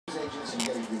chance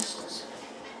and get against us.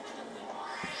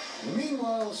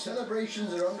 Meanwhile,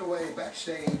 celebrations are underway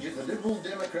backstage at the Liberal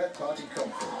Democrat Party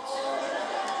conference.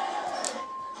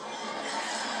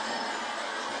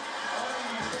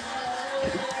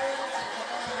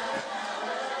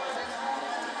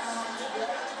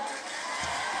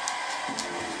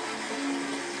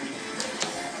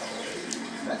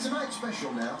 That's a night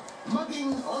special now.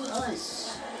 Mugging on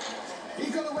ice.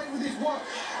 He got away with his watch.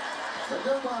 But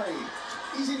don't worry,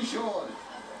 he's insured.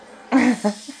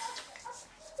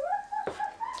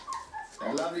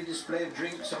 A lovely display of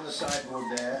drinks on the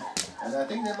sideboard there. And I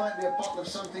think there might be a bottle of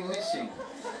something missing.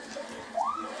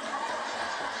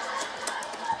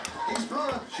 It's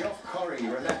Blanche off Corrie,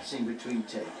 relaxing between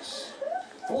takes.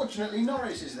 Fortunately,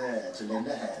 Norris is there to lend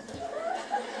a hand.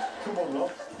 Come on,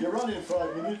 love. You're on in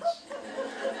 5 minutes.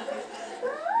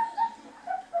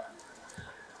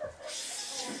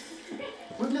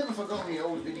 We've never forgotten the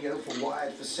old video for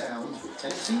Wired for Sound,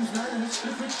 and it seems neither has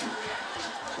friction.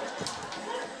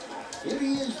 Here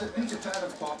he is, the Peter Pan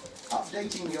of pop,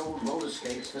 updating the old roller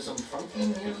skates for some funky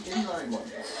new inline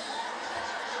ones.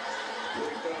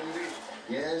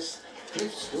 Yes,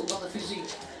 Cliff's still got the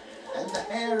physique, and the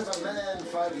hair of a man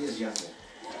 5 years younger.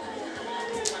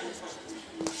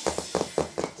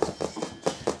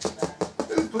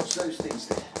 Who puts those things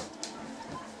there?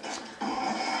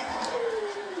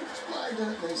 Why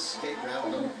don't they skate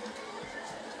round them?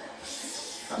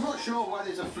 I'm not sure why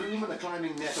there's a flume and a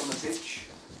climbing net on the pitch,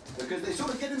 because they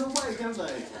sort of get in the way, don't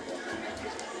they?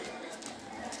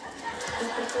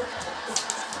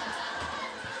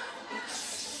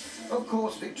 Of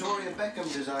course, Victoria Beckham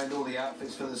designed all the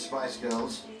outfits for the Spice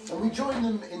Girls, and we joined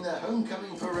them in their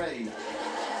homecoming parade.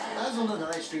 Basil and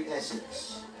High Street,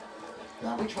 Essex.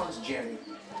 Now, which one's Jerry?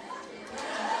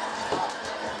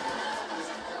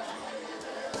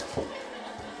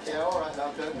 Yeah, all right,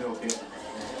 now, don't milk it.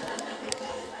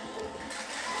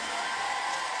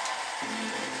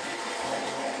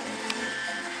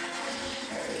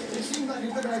 It seemed like a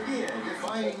good idea,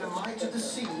 defying the might of the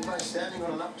sea by standing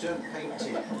on an upturned paint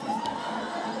tin.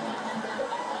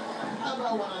 How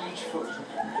about one on each foot?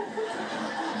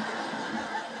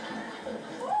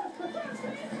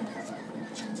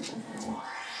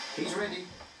 He's ready.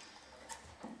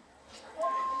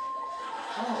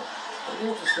 Oh, the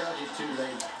water started too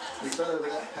late. We fell over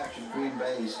that patch of green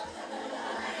baize.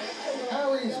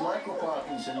 How is Michael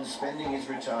Parkinson spending his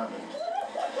retirement?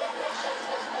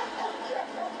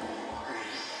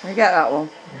 We got that one.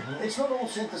 It's not all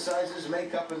synthesizers,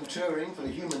 makeup and touring for the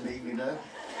human being, you know.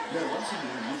 No, once a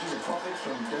year, using the profits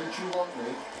from Don't You Want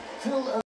Me, Phil